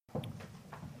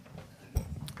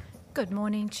Good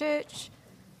morning, church.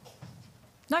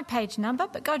 No page number,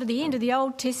 but go to the end of the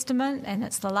Old Testament, and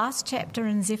it's the last chapter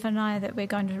in Zephaniah that we're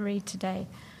going to read today.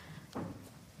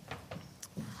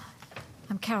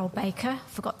 I'm Carol Baker,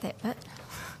 forgot that bit.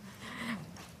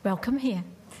 Welcome here.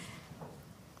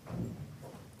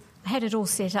 I had it all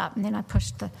set up and then I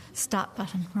pushed the start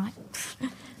button, right.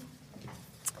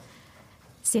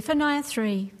 Zephaniah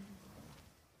 3.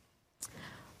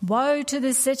 Woe to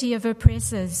the city of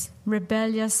oppressors,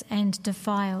 rebellious and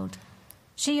defiled.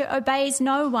 She obeys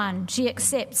no one, she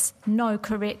accepts no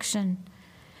correction.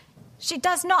 She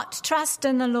does not trust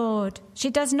in the Lord, she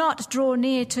does not draw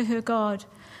near to her God.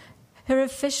 Her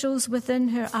officials within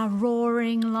her are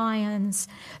roaring lions.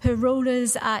 Her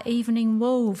rulers are evening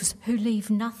wolves who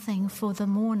leave nothing for the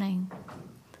morning.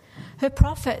 Her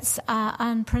prophets are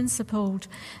unprincipled.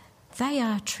 They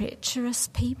are treacherous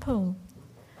people.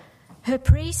 Her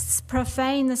priests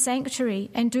profane the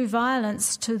sanctuary and do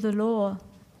violence to the law.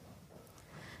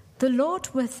 The Lord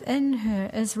within her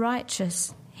is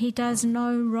righteous. He does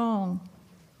no wrong.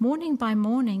 Morning by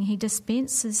morning he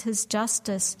dispenses his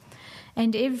justice,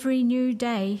 and every new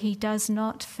day he does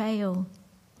not fail.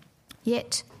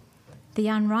 Yet the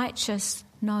unrighteous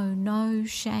know no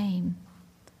shame.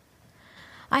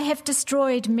 I have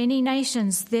destroyed many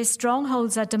nations, their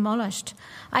strongholds are demolished.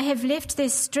 I have left their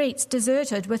streets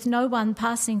deserted with no one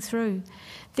passing through.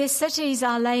 Their cities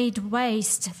are laid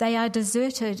waste, they are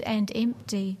deserted and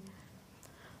empty.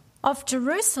 Of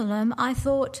Jerusalem I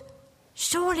thought,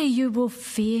 surely you will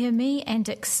fear me and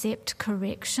accept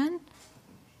correction.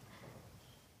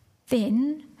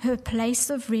 Then her place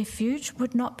of refuge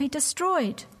would not be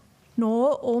destroyed,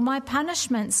 nor all my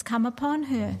punishments come upon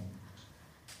her.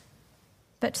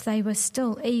 But they were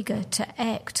still eager to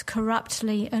act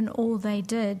corruptly in all they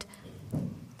did.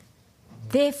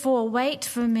 Therefore wait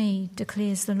for me,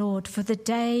 declares the Lord, for the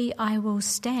day I will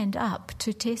stand up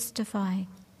to testify.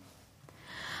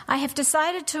 I have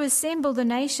decided to assemble the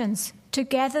nations, to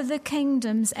gather the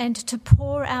kingdoms, and to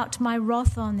pour out my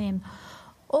wrath on them,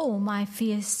 all my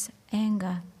fierce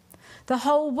anger. The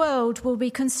whole world will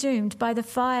be consumed by the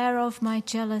fire of my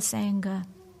jealous anger.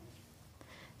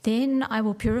 Then I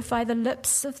will purify the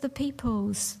lips of the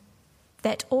peoples,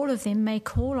 that all of them may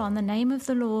call on the name of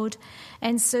the Lord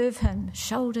and serve him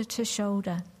shoulder to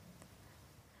shoulder.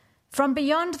 From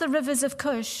beyond the rivers of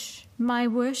Cush, my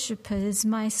worshippers,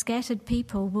 my scattered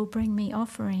people, will bring me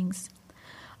offerings.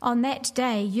 On that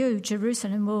day, you,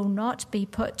 Jerusalem, will not be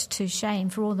put to shame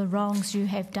for all the wrongs you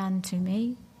have done to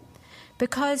me,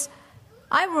 because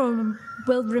I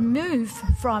will remove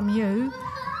from you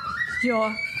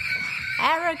your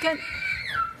arrogant...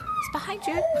 It's behind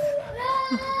you.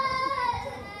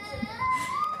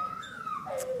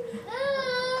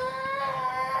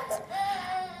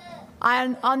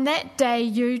 On that day,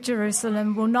 you,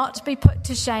 Jerusalem, will not be put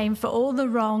to shame for all the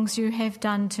wrongs you have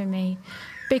done to me,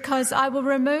 because I will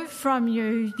remove from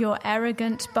you your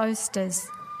arrogant boasters.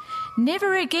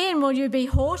 Never again will you be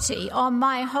haughty on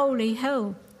my holy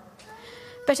hill,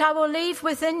 but I will leave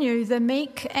within you the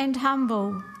meek and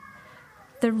humble.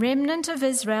 The remnant of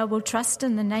Israel will trust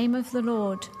in the name of the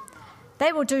Lord.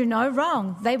 They will do no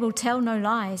wrong, they will tell no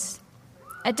lies.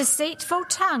 A deceitful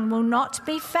tongue will not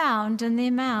be found in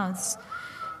their mouths.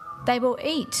 They will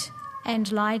eat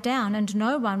and lie down, and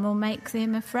no one will make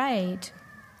them afraid.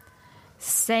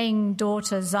 Sing,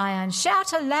 daughter Zion,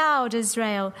 shout aloud,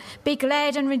 Israel. Be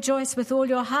glad and rejoice with all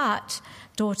your heart,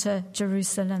 daughter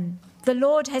Jerusalem. The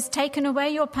Lord has taken away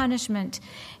your punishment.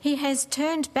 He has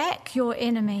turned back your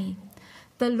enemy.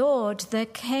 The Lord, the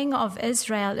King of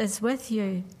Israel, is with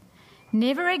you.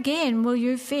 Never again will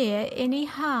you fear any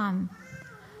harm.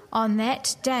 On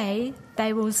that day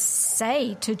they will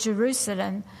say to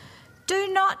Jerusalem, do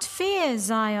not fear,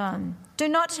 Zion. Do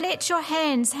not let your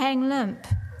hands hang limp.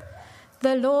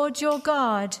 The Lord your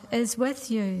God is with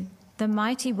you, the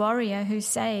mighty warrior who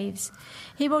saves.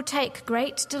 He will take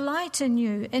great delight in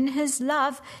you. In his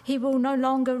love he will no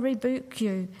longer rebuke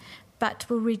you, but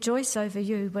will rejoice over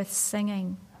you with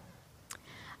singing.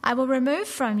 I will remove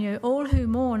from you all who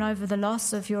mourn over the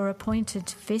loss of your appointed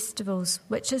festivals,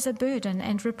 which is a burden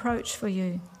and reproach for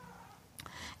you.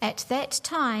 At that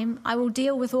time I will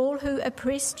deal with all who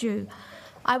oppressed you.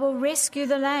 I will rescue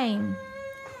the lame.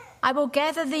 I will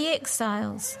gather the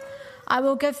exiles. I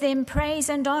will give them praise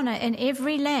and honour in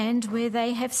every land where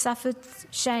they have suffered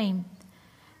shame.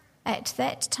 At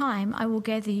that time I will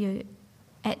gather you.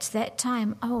 At that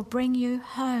time I will bring you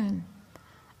home.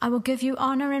 I will give you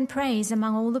honour and praise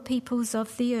among all the peoples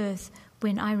of the earth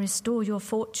when I restore your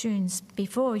fortunes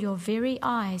before your very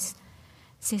eyes,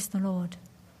 says the Lord.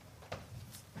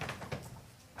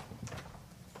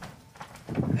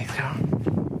 Thanks, Carol.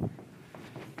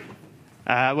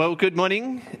 Well, good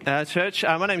morning, church.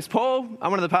 My name's Paul.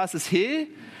 I'm one of the pastors here.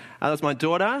 That's my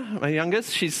daughter, my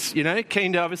youngest. She's,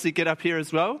 keen to obviously get up here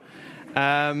as well.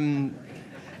 How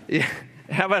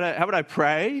about I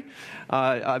pray?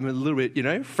 I'm a little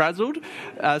bit, frazzled.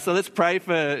 So let's pray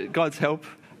for God's help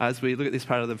as we look at this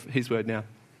part of His Word now.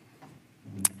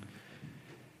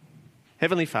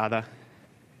 Heavenly Father,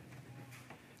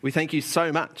 we thank you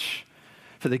so much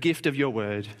for the gift of your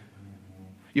Word,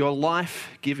 your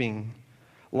life-giving,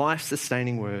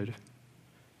 life-sustaining Word.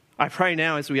 I pray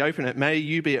now as we open it, may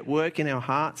you be at work in our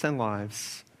hearts and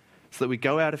lives so that we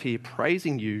go out of here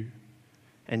praising you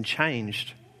and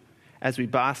changed as we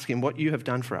bask in what you have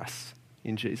done for us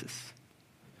in Jesus.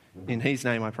 In his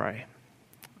name I pray.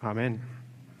 Amen.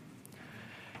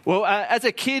 Well, as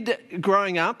a kid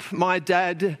growing up, my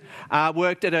dad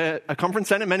worked at a conference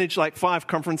centre, managed like 5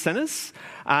 conference centres.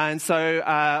 And so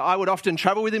I would often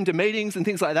travel with him to meetings and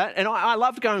things like that. And I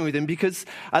loved going with him because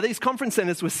these conference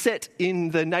centres were set in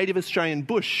the native Australian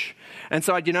bush. And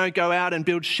so I'd, go out and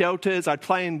build shelters. I'd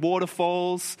play in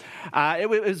waterfalls. It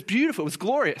was beautiful. It was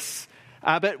glorious.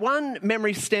 But one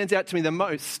memory stands out to me the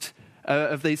most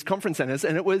of these conference centres.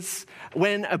 And it was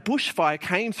when a bushfire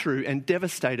came through and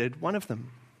devastated one of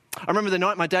them. I remember the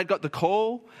night my dad got the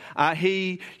call.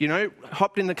 He,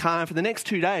 hopped in the car, and for the next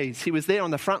 2 days, he was there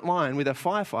on the front line with the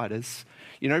firefighters,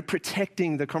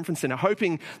 protecting the conference centre,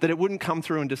 hoping that it wouldn't come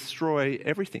through and destroy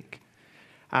everything.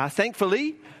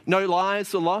 Thankfully, no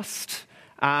lives were lost,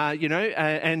 and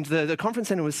the conference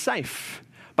centre was safe.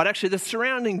 But actually, the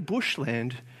surrounding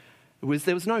bushland,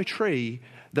 there was no tree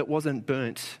that wasn't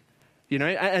burnt.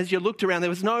 As you looked around, there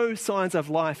was no signs of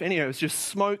life anywhere. It was just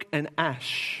smoke and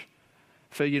ash.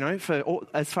 For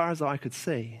as far as I could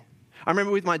see. I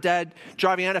remember with my dad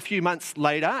driving out a few months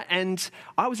later, and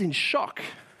I was in shock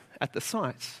at the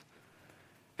sight.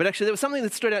 But actually there was something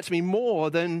that stood out to me more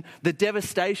than the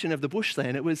devastation of the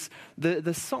bushland. It was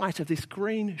the sight of this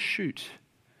green shoot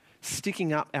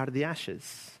sticking up out of the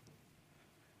ashes.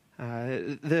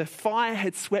 The fire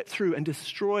had swept through and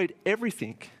destroyed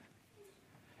everything.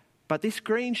 But this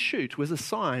green shoot was a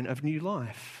sign of new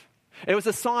life. It was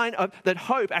a sign that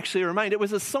hope actually remained. It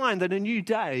was a sign that a new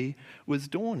day was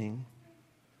dawning.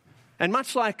 And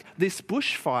much like this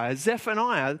bushfire,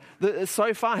 Zephaniah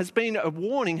so far has been a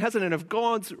warning, hasn't it, of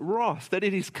God's wrath, that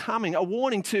it is coming, a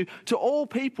warning to all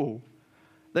people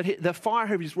that the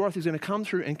fire of his wrath is going to come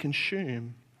through and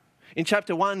consume. In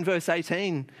chapter 1, verse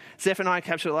 18, Zephaniah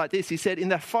captured it like this. He said, "In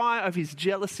the fire of his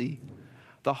jealousy,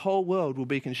 the whole world will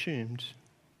be consumed."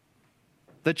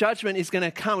 The judgment is going to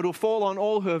come. It will fall on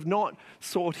all who have not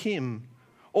sought him,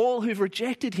 all who've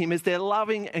rejected him as their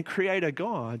loving and creator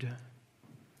God.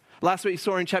 Last week we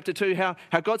saw in chapter 2 how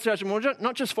God's judgment will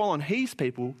not just fall on his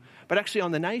people, but actually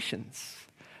on the nations.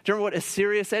 Do you remember what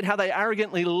Assyria said? How they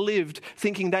arrogantly lived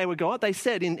thinking they were God? They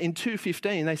said in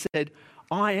 2:15, they said,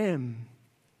 "I am,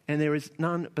 and there is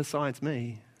none besides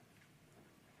me."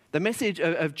 The message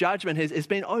of judgment has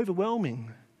been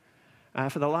overwhelming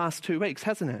for the last 2 weeks,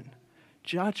 hasn't it?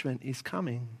 Judgment is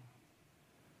coming.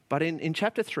 But in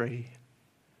chapter 3,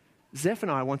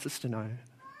 Zephaniah wants us to know,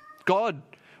 God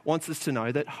wants us to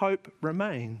know that hope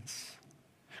remains.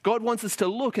 God wants us to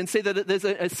look and see that there's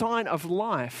a sign of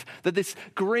life, that this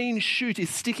green shoot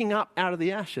is sticking up out of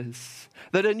the ashes,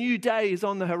 that a new day is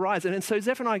on the horizon. And so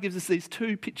Zephaniah gives us these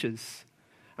 2 pictures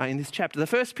in this chapter. The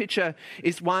first picture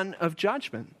is one of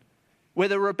judgment, where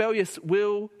the rebellious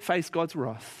will face God's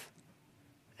wrath.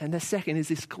 And the second is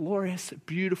this glorious,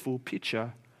 beautiful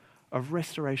picture of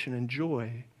restoration and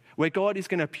joy, where God is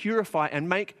going to purify and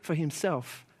make for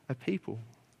himself a people.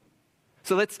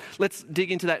 So let's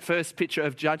dig into that first picture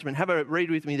of judgment. Have a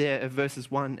read with me there of verses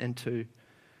 1 and 2.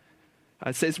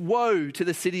 It says, "Woe to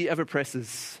the city of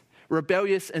oppressors,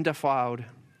 rebellious and defiled.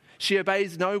 She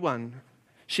obeys no one.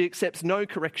 She accepts no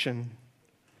correction.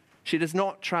 She does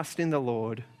not trust in the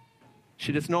Lord.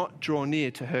 She does not draw near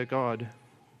to her God."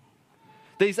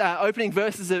 These opening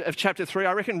verses of chapter 3,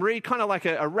 I reckon, read kind of like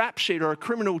a rap sheet or a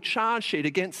criminal charge sheet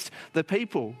against the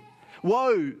people.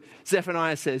 Woe,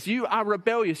 Zephaniah says, you are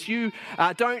rebellious. You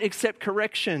don't accept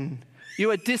correction.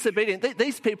 You are disobedient.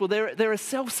 These people, they're a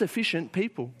self-sufficient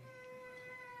people.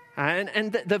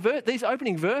 And these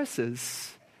opening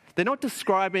verses, they're not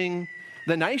describing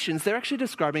the nations. They're actually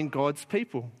describing God's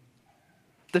people.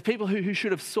 The people who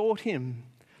should have sought him.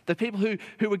 The people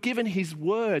who were given his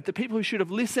word, the people who should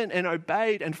have listened and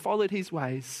obeyed and followed his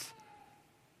ways.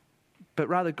 But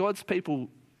rather, God's people,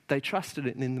 they trusted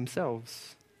it in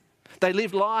themselves. They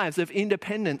lived lives of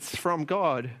independence from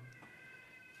God.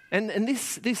 And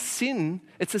this sin,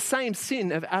 it's the same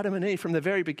sin of Adam and Eve from the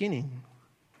very beginning.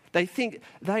 They think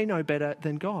they know better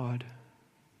than God.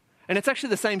 And it's actually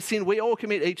the same sin we all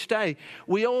commit each day.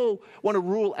 We all want to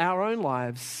rule our own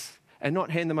lives and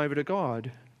not hand them over to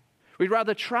God. We'd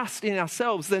rather trust in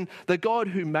ourselves than the God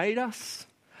who made us,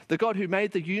 the God who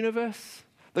made the universe,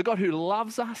 the God who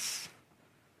loves us.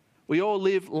 We all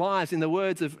live lives, in the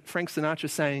words of Frank Sinatra,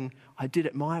 saying, I did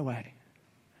it my way.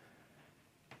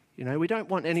 You know, we don't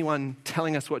want anyone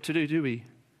telling us what to do, do we?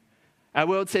 Our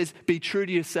world says, be true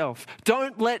to yourself.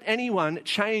 Don't let anyone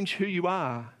change who you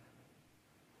are.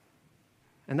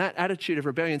 And that attitude of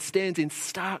rebellion stands in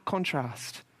stark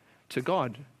contrast to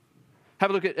God. Have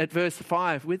a look at verse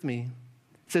 5 with me.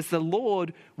 It says, the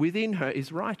Lord within her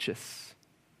is righteous.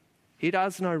 He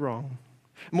does no wrong.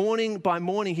 Morning by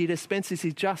morning he dispenses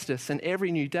his justice, and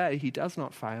every new day he does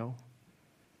not fail.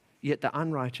 Yet the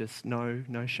unrighteous know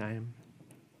no shame.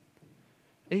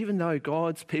 Even though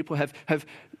God's people have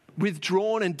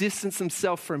withdrawn and distanced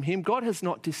themselves from him, God has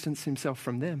not distanced himself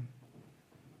from them.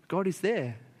 God is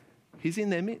there. He's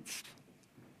in their midst.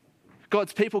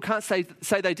 God's people can't say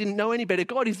they didn't know any better.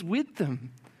 God is with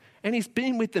them. And he's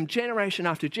been with them generation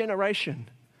after generation.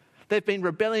 They've been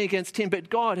rebelling against him,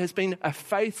 but God has been a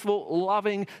faithful,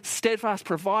 loving, steadfast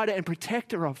provider and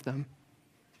protector of them.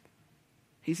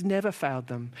 He's never failed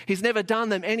them. He's never done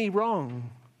them any wrong.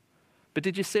 But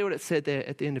did you see what it said there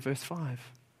at the end of verse 5?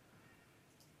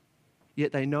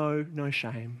 Yet they know no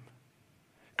shame.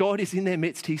 God is in their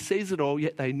midst. He sees it all,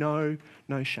 yet they know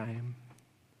no shame.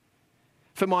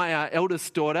 For my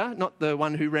eldest daughter, not the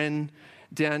one who ran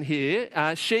down here,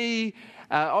 she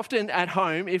often at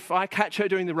home, if I catch her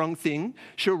doing the wrong thing,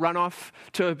 she'll run off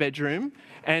to her bedroom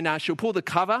and she'll pull the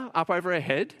cover up over her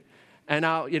head, and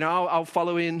I'll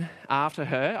follow in after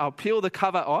her. I'll peel the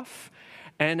cover off,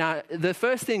 and the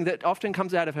first thing that often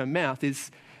comes out of her mouth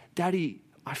is, "Daddy,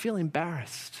 I feel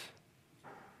embarrassed."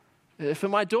 For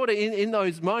my daughter, in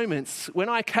those moments, when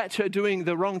I catch her doing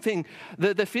the wrong thing,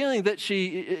 the feeling that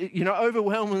she,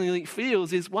 overwhelmingly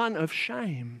feels is one of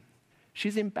shame.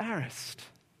 She's embarrassed.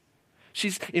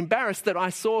 She's embarrassed that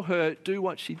I saw her do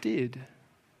what she did.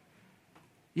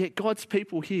 Yet God's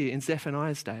people here in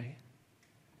Zephaniah's day,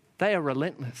 they are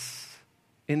relentless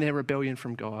in their rebellion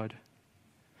from God.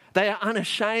 They are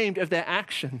unashamed of their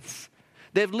actions.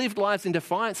 They've lived lives in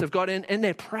defiance of God, and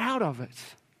they're proud of it.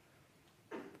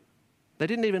 They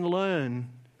didn't even learn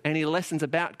any lessons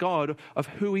about God, of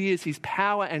who he is, his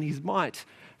power and his might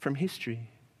from history.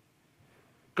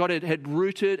 God had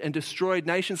rooted and destroyed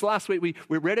nations. Last week we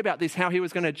read about this, how he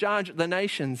was going to judge the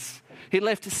nations. He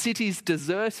left cities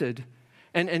deserted.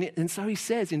 And so he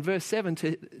says in verse 7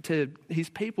 to his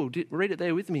people, read it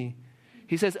there with me.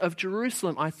 He says, of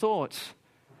Jerusalem I thought,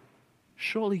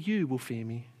 surely you will fear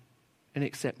me and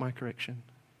accept my correction.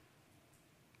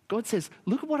 God says,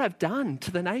 look at what I've done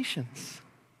to the nations.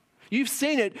 You've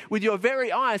seen it with your very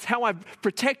eyes, how I've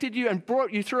protected you and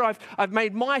brought you through. I've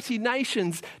made mighty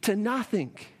nations to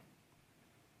nothing.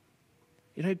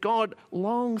 You know, God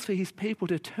longs for his people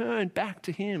to turn back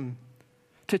to him,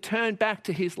 to turn back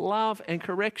to his love and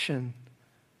correction.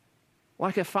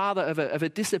 Like a father of a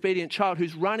disobedient child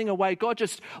who's running away, God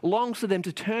just longs for them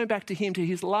to turn back to him, to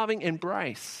his loving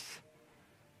embrace.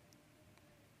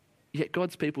 Yet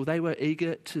God's people, they were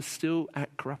eager to still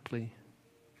act corruptly.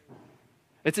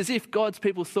 It's as if God's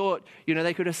people thought,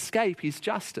 they could escape his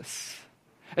justice.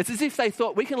 It's as if they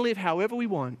thought we can live however we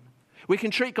want. We can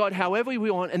treat God however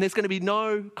we want, and there's going to be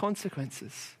no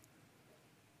consequences.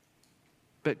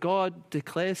 But God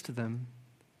declares to them,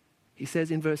 he says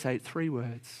in verse 8, 3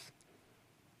 words.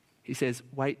 He says,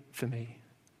 wait for me.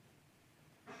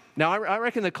 Now, I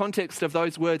reckon the context of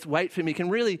those words, wait for me, can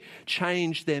really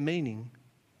change their meaning.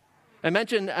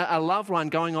 Imagine a loved one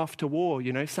going off to war,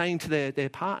 saying to their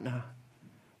partner,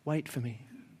 wait for me.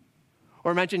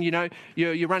 Or imagine,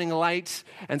 you're running late,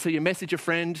 and so you message a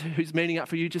friend who's meeting up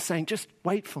for you, just saying, just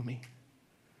wait for me.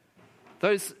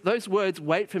 Those words,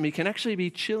 wait for me, can actually be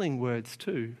chilling words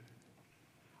too.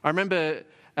 I remember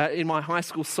in my high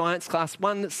school science class,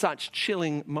 one such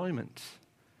chilling moment.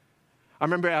 I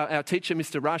remember our teacher,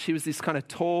 Mr. Rush, he was this kind of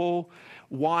tall,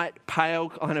 white, pale,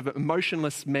 kind of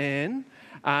emotionless man.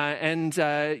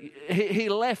 He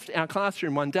left our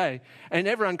classroom one day, and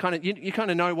everyone you kind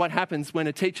of know what happens when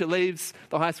a teacher leaves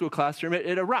the high school classroom.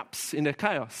 It erupts into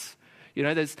chaos.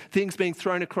 There's things being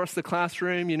thrown across the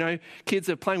classroom. Kids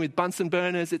are playing with Bunsen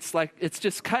burners. It's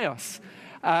just chaos.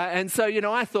 And so,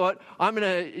 I thought I'm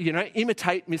going to,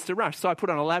 imitate Mr. Rush. So I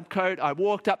put on a lab coat. I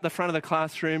walked up the front of the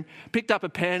classroom, picked up a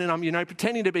pen, and I'm,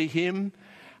 pretending to be him.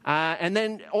 And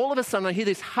then all of a sudden I hear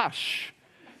this hush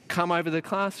come over the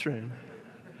classroom.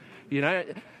 You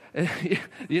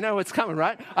know what's coming,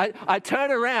 right? I turn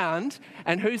around,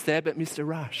 and who's there but Mr.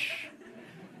 Rush?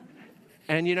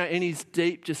 And, in his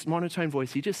deep, just monotone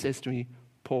voice, he just says to me,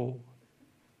 Paul,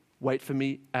 wait for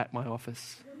me at my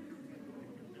office.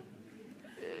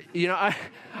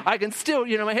 I can still,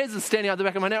 my hairs are standing out the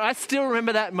back of my neck. I still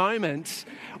remember that moment,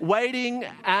 waiting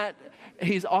at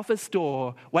his office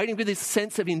door, waiting with this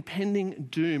sense of impending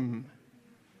doom.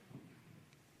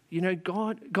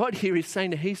 God here is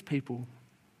saying to his people,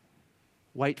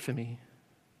 wait for me.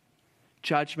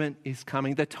 Judgment is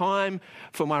coming. The time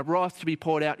for my wrath to be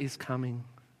poured out is coming.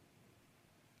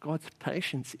 God's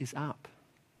patience is up.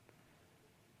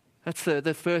 That's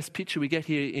the first picture we get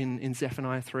here in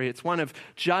Zephaniah 3. It's one of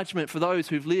judgment for those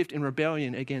who've lived in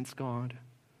rebellion against God.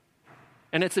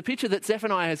 And it's a picture that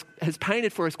Zephaniah has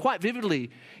painted for us quite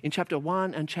vividly in chapter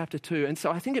 1 and chapter 2. And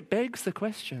so I think it begs the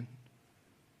question,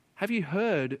 have you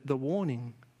heard the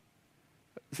warning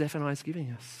Zephaniah is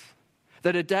giving us?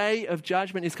 That a day of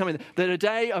judgment is coming, that a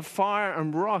day of fire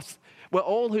and wrath where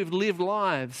all who've lived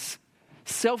lives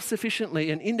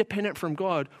self-sufficiently and independent from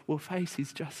God will face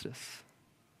his justice.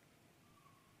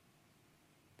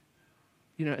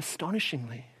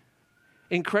 Astonishingly,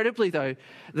 incredibly though,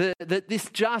 that this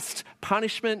just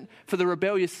punishment for the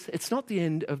rebellious, it's not the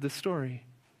end of the story.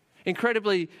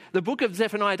 Incredibly, the book of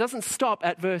Zephaniah doesn't stop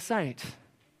at verse 8.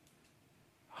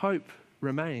 Hope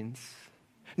remains.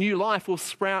 New life will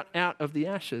sprout out of the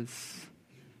ashes.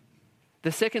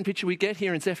 The second picture we get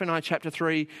here in Zephaniah chapter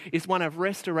 3 is one of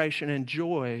restoration and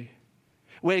joy,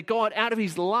 where God, out of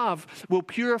his love, will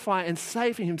purify and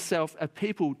save for himself a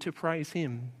people to praise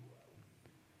him.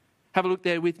 Have a look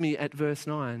there with me at verse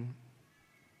 9.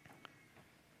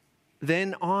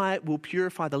 Then I will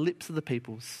purify the lips of the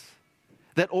peoples,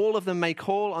 that all of them may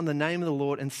call on the name of the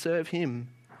Lord and serve him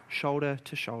shoulder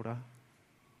to shoulder.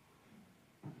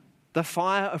 The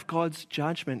fire of God's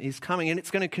judgment is coming, and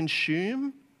it's going to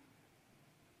consume,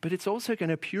 but it's also going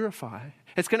to purify.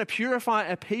 It's going to purify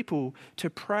a people to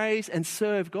praise and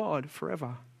serve God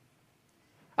forever.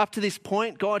 Up to this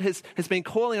point, God has been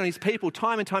calling on his people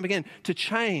time and time again to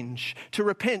change, to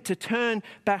repent, to turn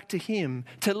back to him,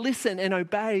 to listen and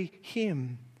obey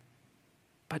him.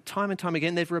 But time and time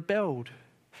again, they've rebelled.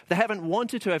 They haven't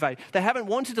wanted to obey. They haven't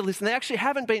wanted to listen. They actually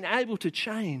haven't been able to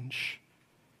change.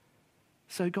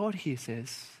 So God here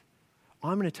says,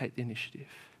 I'm going to take the initiative.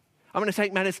 I'm going to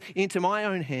take matters into my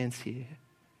own hands here.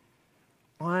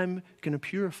 I'm going to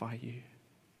purify you.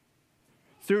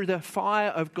 Through the fire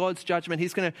of God's judgment,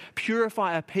 he's going to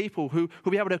purify a people who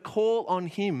will be able to call on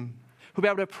him, who will be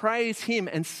able to praise him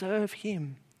and serve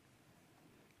him.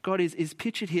 God is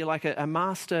pictured here like a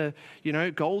master,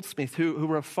 goldsmith who will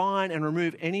refine and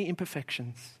remove any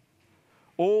imperfections.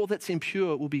 All that's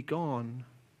impure will be gone.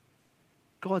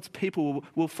 God's people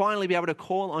will finally be able to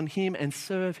call on him and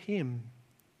serve him.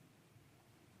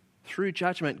 Through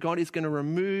judgment, God is going to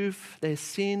remove their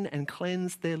sin and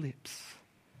cleanse their lips.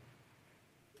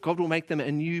 God will make them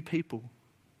a new people,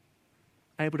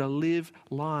 able to live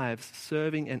lives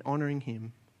serving and honouring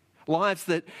him. Lives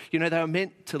that, they were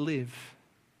meant to live.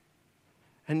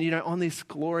 And, on this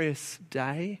glorious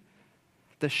day,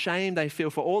 the shame they feel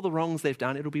for all the wrongs they've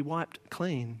done, it'll be wiped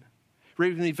clean.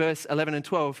 Read with me verse 11 and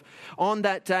 12. On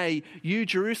that day, you,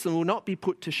 Jerusalem, will not be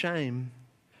put to shame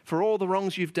for all the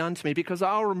wrongs you've done to me, because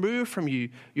I'll remove from you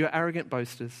your arrogant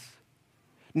boasters.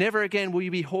 Never again will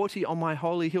you be haughty on my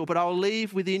holy hill, but I'll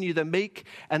leave within you the meek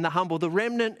and the humble. The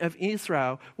remnant of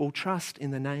Israel will trust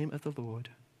in the name of the Lord.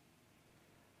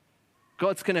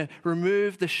 God's going to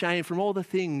remove the shame from all the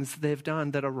things they've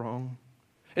done that are wrong.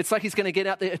 It's like he's going to get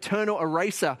out the eternal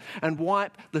eraser and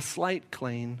wipe the slate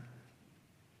clean.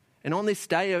 And on this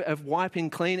day of wiping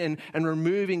clean and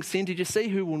removing sin, did you see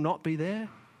who will not be there?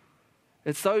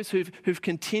 It's those who've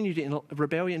continued in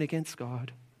rebellion against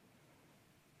God.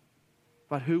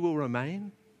 But who will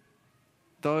remain?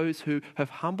 Those who have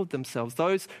humbled themselves,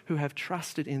 those who have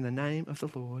trusted in the name of the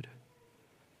Lord.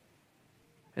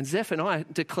 And Zephaniah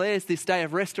declares this day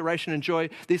of restoration and joy,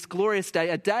 this glorious day,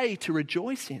 a day to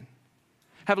rejoice in.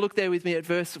 Have a look there with me at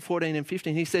verse 14 and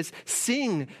 15. He says,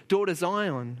 sing, daughter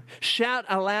Zion. Shout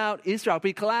aloud, Israel.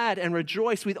 Be glad and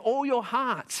rejoice with all your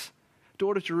heart,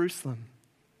 daughter Jerusalem.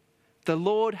 The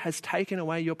Lord has taken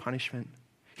away your punishment.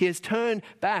 He has turned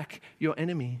back your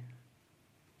enemy.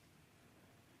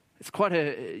 It's quite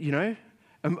an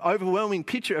overwhelming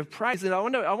picture of praise. And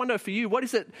I wonder for you, what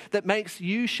is it that makes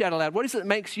you shout aloud? What is it that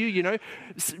makes you,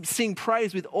 sing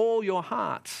praise with all your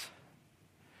heart?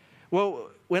 Well,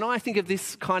 when I think of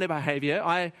this kind of behavior,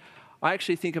 I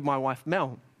actually think of my wife,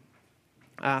 Mel.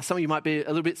 Some of you might be a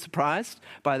little bit surprised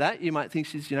by that. You might think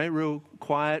she's, real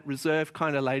quiet, reserved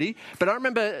kind of lady. But I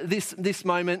remember this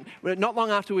moment, not long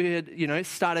after we had,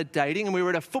 started dating, and we were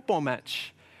at a football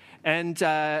match. And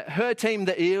her team,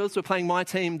 the Eels, were playing my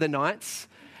team, the Knights.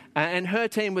 And her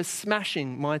team was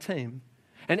smashing my team.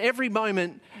 And every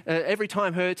moment, every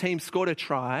time her team scored a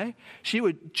try, she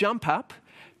would jump up,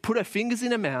 put her fingers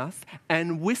in her mouth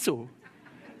and whistle.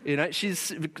 You know,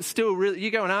 she's still really, you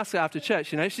go and ask her after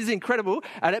church, you know, she's incredible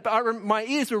at it. But my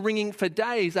ears were ringing for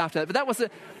days after that.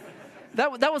 But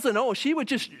that wasn't all. She would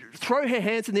just throw her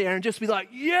hands in the air and just be like,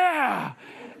 yeah.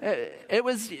 It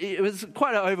was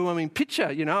quite an overwhelming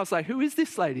picture, you know. I was like, who is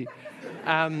this lady?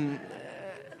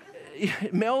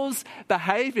 Mel's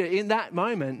behaviour in that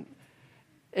moment,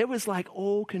 it was like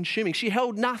all-consuming. She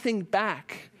held nothing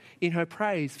back in her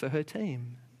praise for her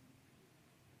team.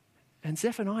 And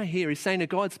Zephaniah here is saying to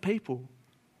God's people,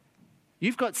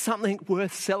 you've got something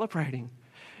worth celebrating.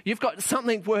 You've got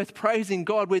something worth praising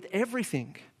God with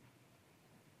everything.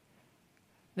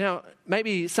 Now,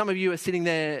 maybe some of you are sitting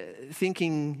there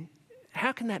thinking,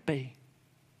 how can that be?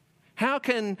 How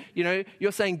can,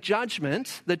 you're saying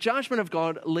judgment, the judgment of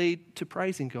God, lead to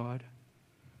praising God?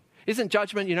 Isn't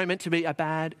judgment, meant to be a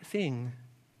bad thing?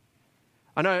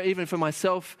 I know even for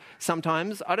myself,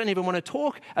 sometimes I don't even want to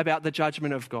talk about the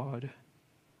judgment of God.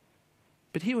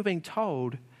 But here we're being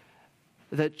told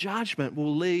that judgment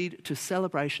will lead to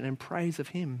celebration and praise of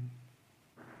Him.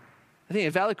 I think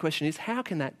a valid question is, how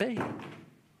can that be?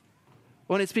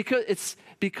 Well, it's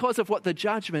because of what the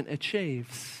judgment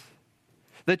achieves.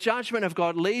 The judgment of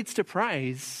God leads to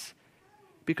praise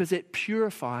because it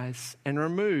purifies and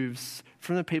removes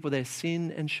from the people their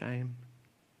sin and shame.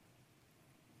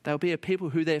 They'll be a people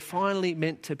who they're finally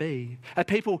meant to be. A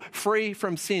people free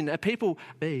from sin. A people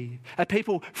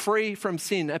free from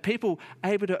sin. A people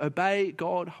able to obey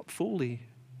God fully.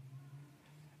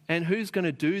 And who's going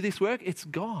to do this work? It's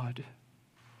God.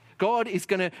 God is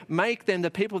going to make them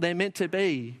the people they're meant to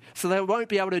be, so they won't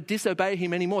be able to disobey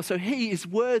Him anymore. So He is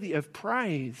worthy of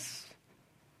praise.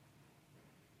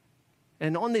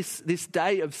 And on this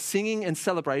day of singing and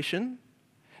celebration,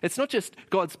 it's not just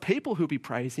God's people who'll be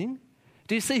praising.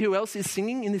 Do you see who else is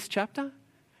singing in this chapter?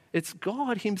 It's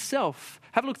God Himself.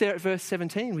 Have a look there at verse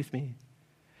 17 with me.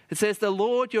 It says, "The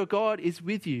Lord your God is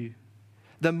with you,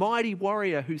 the mighty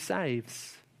warrior who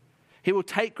saves. He will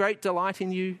take great delight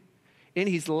in you. In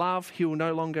His love, He will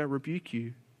no longer rebuke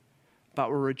you, but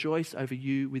will rejoice over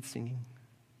you with singing."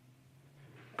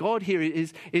 God here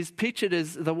is pictured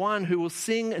as the one who will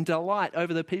sing and delight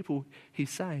over the people He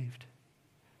saved.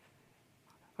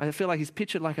 I feel like He's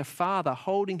pictured like a father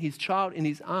holding his child in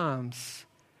His arms,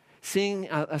 singing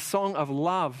a song of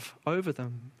love over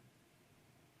them.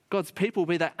 God's people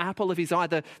will be the apple of His eye,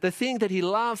 the thing that He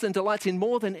loves and delights in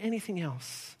more than anything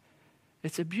else.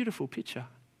 It's a beautiful picture.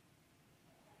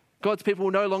 God's people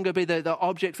will no longer be the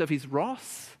objects of His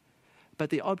wrath,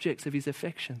 but the objects of His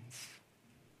affections.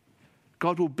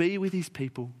 God will be with His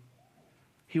people.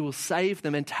 He will save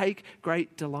them and take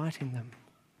great delight in them.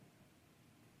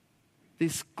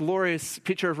 This glorious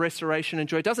picture of restoration and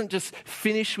joy doesn't just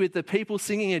finish with the people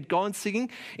singing and God singing.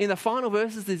 In the final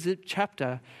verses of this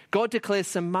chapter, God declares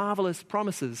some marvelous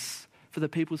promises for the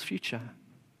people's future.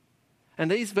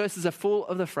 And these verses are full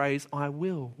of the phrase, "I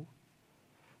will."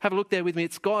 Have a look there with me.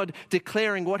 It's God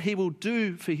declaring what He will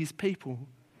do for His people.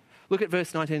 Look at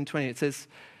verse 19 and 20. It says,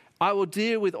 "I will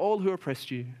deal with all who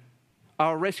oppressed you. I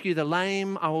will rescue the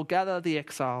lame. I will gather the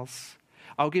exiles.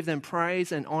 I will give them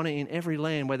praise and honor in every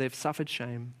land where they've suffered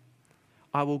shame.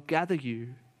 I will gather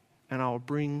you and I will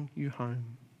bring you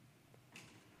home."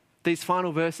 These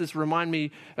final verses remind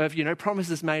me of,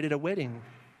 promises made at a wedding.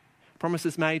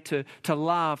 Promises made to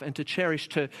love and to cherish,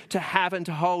 to have and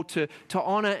to hold, to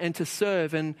honor and to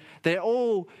serve. And they're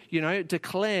all,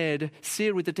 declared,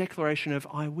 sealed with the declaration of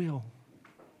 "I will."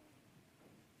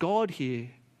 God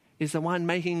here is the one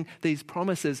making these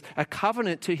promises, a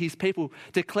covenant to His people,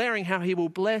 declaring how He will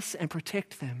bless and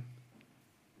protect them.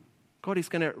 God is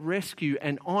going to rescue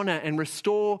and honor and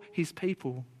restore His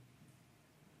people.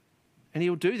 And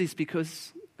He'll do this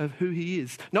because of who He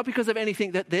is. Not because of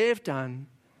anything that they've done,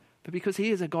 but because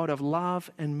He is a God of love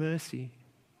and mercy.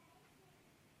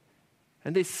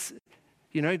 And this,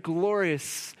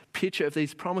 glorious picture of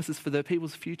these promises for the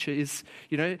people's future is,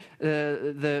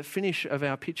 the finish of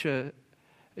our picture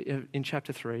in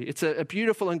chapter 3. It's a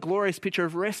beautiful and glorious picture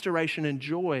of restoration and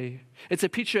joy. It's a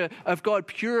picture of God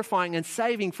purifying and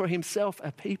saving for Himself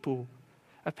a people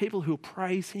who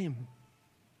praise Him.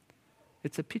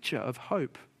 It's a picture of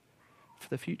hope for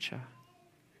the future.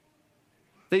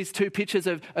 These two pictures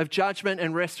of judgment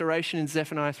and restoration in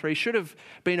Zephaniah 3 should have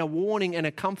been a warning and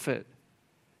a comfort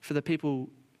for the people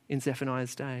in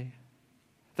Zephaniah's day.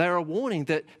 They are a warning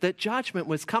that judgment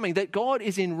was coming, that God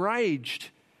is enraged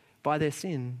by their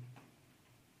sin.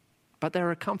 but they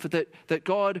were a comfort that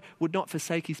God would not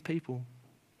forsake his people.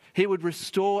 He would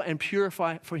restore and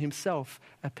purify for himself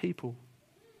a people.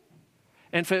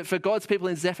 And for God's people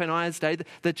in Zephaniah's day,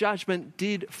 the judgment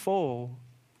did fall.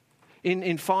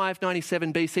 In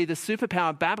 597 BC, the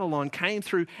superpower Babylon came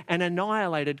through and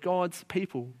annihilated God's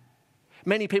people.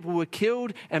 Many people were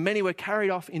killed and many were carried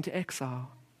off into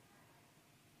exile.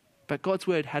 But God's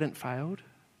word hadn't failed.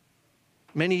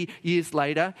 Many years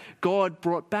later, God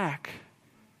brought back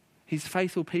his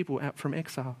faithful people out from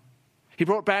exile. He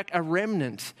brought back a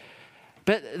remnant.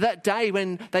 But that day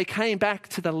when they came back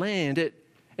to the land,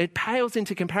 it pales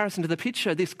into comparison to the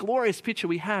picture, this glorious picture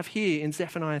we have here in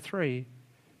Zephaniah 3.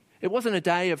 It wasn't a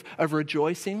day of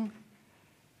rejoicing.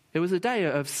 It was a day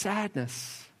of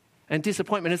sadness and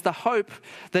disappointment as the hope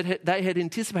that they had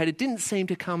anticipated didn't seem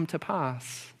to come to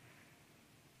pass.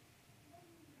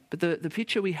 But the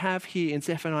picture we have here in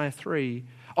Zephaniah 3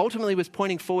 ultimately was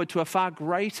pointing forward to a far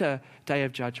greater day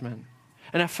of judgment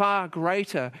and a far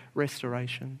greater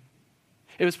restoration.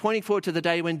 It was pointing forward to the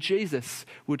day when Jesus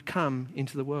would come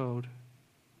into the world.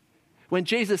 When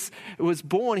Jesus was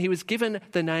born, he was given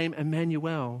the name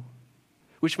Emmanuel,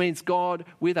 which means God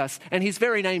with us. And his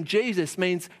very name, Jesus,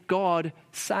 means God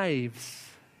saves.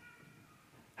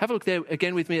 Have a look there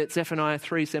again with me at Zephaniah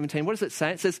 3:17. What does it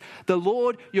say? It says, "The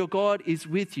Lord your God is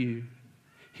with you.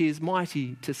 He is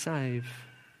mighty to save."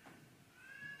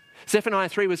 Zephaniah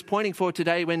 3 was pointing forward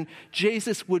today when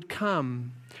Jesus would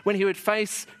come, when he would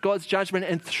face God's judgment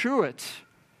and through it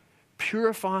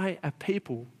purify a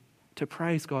people to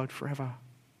praise God forever.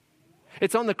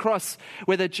 It's on the cross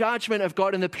where the judgment of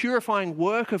God and the purifying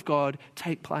work of God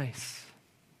take place.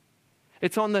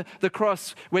 It's on the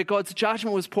cross where God's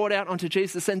judgment was poured out onto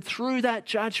Jesus, and through that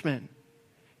judgment,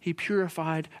 he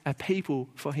purified a people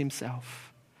for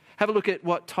himself. Have a look at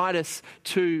what Titus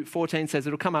 2:14 says.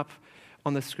 It'll come up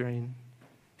on the screen.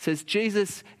 It says,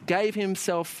 "Jesus gave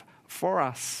himself for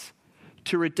us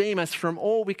to redeem us from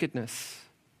all wickedness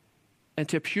and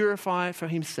to purify for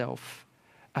himself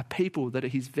a people that are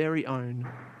his very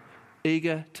own,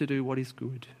 eager to do what is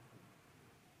good."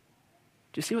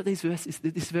 Do you see what this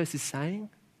verse is saying?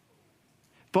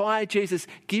 By Jesus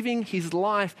giving his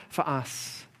life for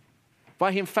us,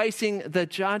 by him facing the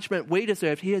judgment we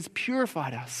deserved, he has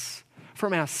purified us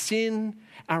from our sin,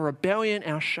 our rebellion,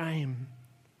 our shame.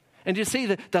 And do you see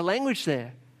the language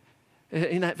there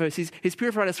in that verse? He's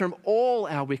purified us from all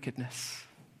our wickedness.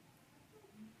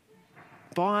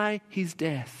 By his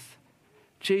death,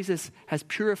 Jesus has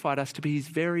purified us to be his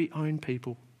very own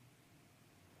people.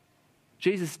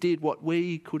 Jesus did what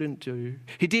we couldn't do.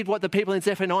 He did what the people in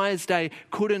Zephaniah's day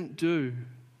couldn't do.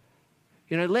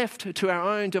 Left to our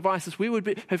own devices, we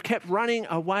would have kept running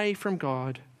away from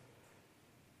God.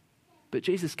 But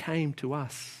Jesus came to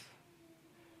us,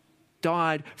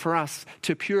 died for us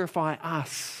to purify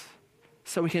us,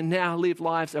 so we can now live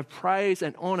lives of praise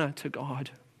and honor to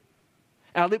God.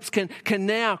 Our lips can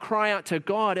now cry out to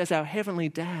God as our heavenly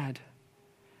Dad.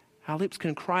 Our lips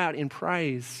can cry out in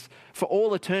praise for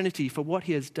all eternity for what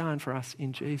he has done for us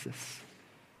in Jesus.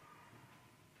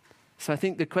 So I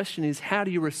think the question is, how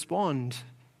do you respond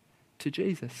to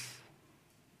Jesus?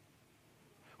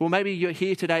 Well, maybe you're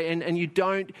here today and you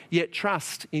don't yet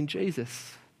trust in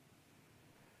Jesus.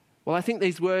 Well, I think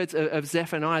these words of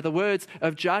Zephaniah, the words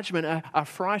of judgment, are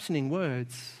frightening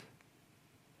words.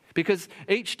 Because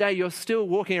each day you're still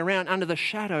walking around under the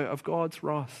shadow of God's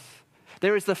wrath.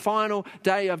 There is the final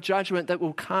day of judgment that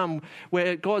will come,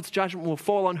 where God's judgment will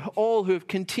fall on all who have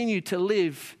continued to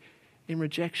live in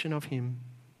rejection of him.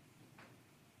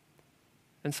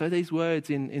 And so these words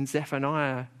in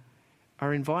Zephaniah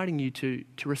are inviting you to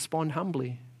respond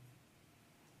humbly,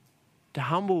 to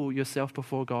humble yourself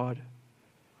before God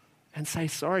and say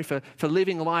sorry for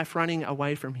living life running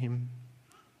away from him.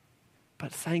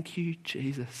 But thank you,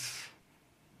 Jesus,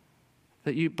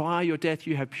 that you, by your death,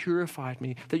 you have purified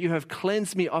me, that you have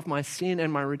cleansed me of my sin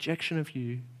and my rejection of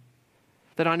you,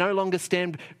 that I no longer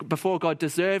stand before God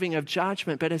deserving of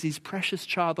judgment, but as his precious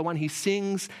child, the one he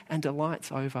sings and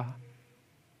delights over.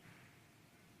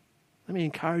 Let me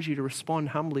encourage you to respond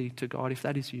humbly to God if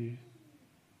that is you.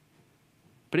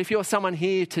 But if you're someone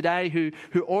here today who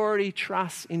already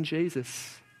trusts in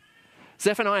Jesus,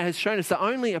 Zephaniah has shown us the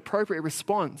only appropriate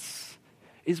response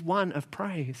is one of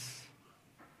praise.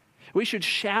 We should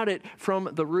shout it from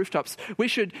the rooftops. We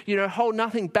should, hold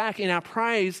nothing back in our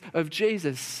praise of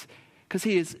Jesus, because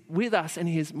he is with us and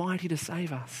he is mighty to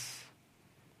save us.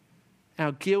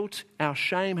 Our guilt, our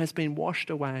shame has been washed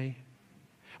away.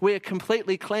 We are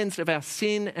completely cleansed of our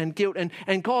sin and guilt,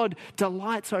 and God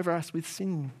delights over us with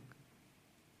singing.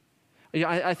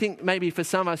 I think maybe for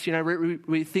some of us,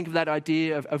 we think of that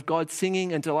idea of God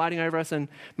singing and delighting over us, and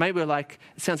maybe we're like,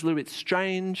 it sounds a little bit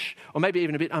strange, or maybe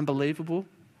even a bit unbelievable.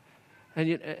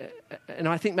 And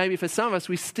I think maybe for some of us,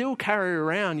 we still carry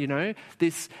around,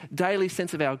 this daily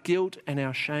sense of our guilt and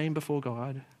our shame before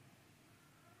God.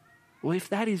 Well, if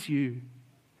that is you,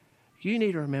 you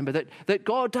need to remember that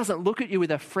God doesn't look at you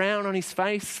with a frown on his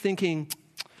face thinking,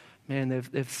 man,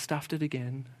 they've stuffed it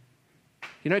again.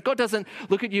 God doesn't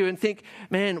look at you and think,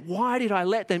 man, why did I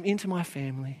let them into my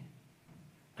family?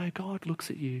 No, God looks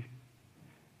at you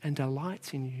and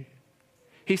delights in you.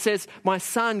 He says, my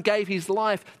son gave his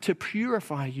life to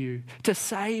purify you, to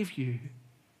save you.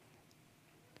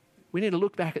 We need to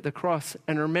look back at the cross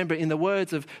and remember, in the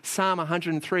words of Psalm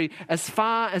 103, as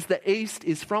far as the east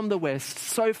is from the west,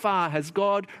 so far has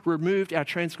God removed our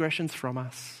transgressions from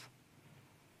us.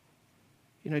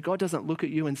 God doesn't look at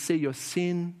you and see your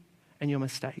sin and your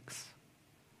mistakes.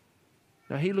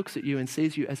 No, he looks at you and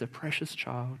sees you as a precious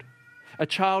child, a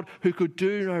child who could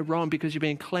do no wrong because you've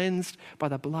been cleansed by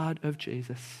the blood of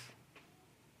Jesus.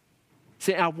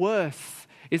 See, our worth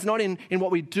is not in what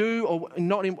we do or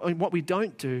not in what we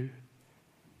don't do.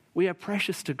 We are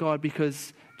precious to God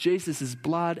because Jesus'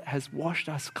 blood has washed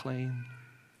us clean.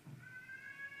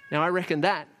 Now, I reckon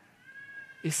that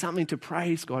is something to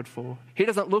praise God for. He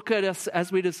doesn't look at us as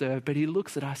we deserve, but he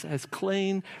looks at us as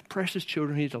clean, precious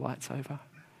children he delights over.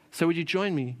 So would you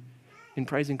join me in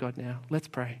praising God now? Let's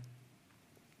pray.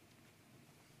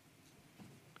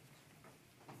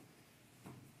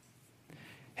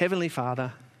 Heavenly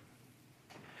Father,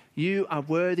 you are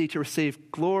worthy to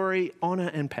receive glory, honor,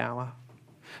 and power.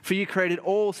 For you created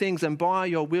all things, and by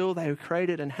your will they were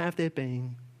created and have their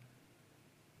being.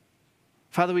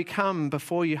 Father, we come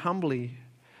before you humbly,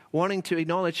 wanting to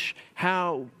acknowledge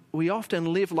how we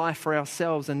often live life for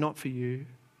ourselves and not for you.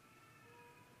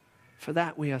 For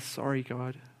that we are sorry,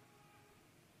 God.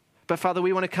 But Father,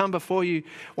 we want to come before you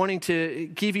wanting to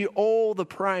give you all the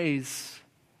praise,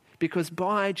 because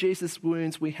by Jesus'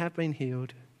 wounds we have been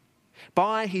healed.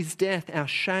 By his death, our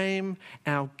shame,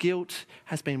 our guilt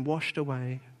has been washed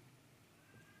away.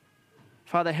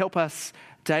 Father, help us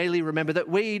daily remember that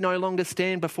we no longer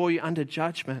stand before you under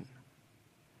judgment,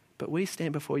 but we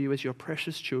stand before you as your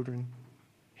precious children,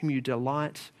 whom you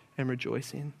delight and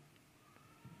rejoice in.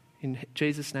 In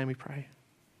Jesus' name we pray.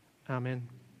 Amen.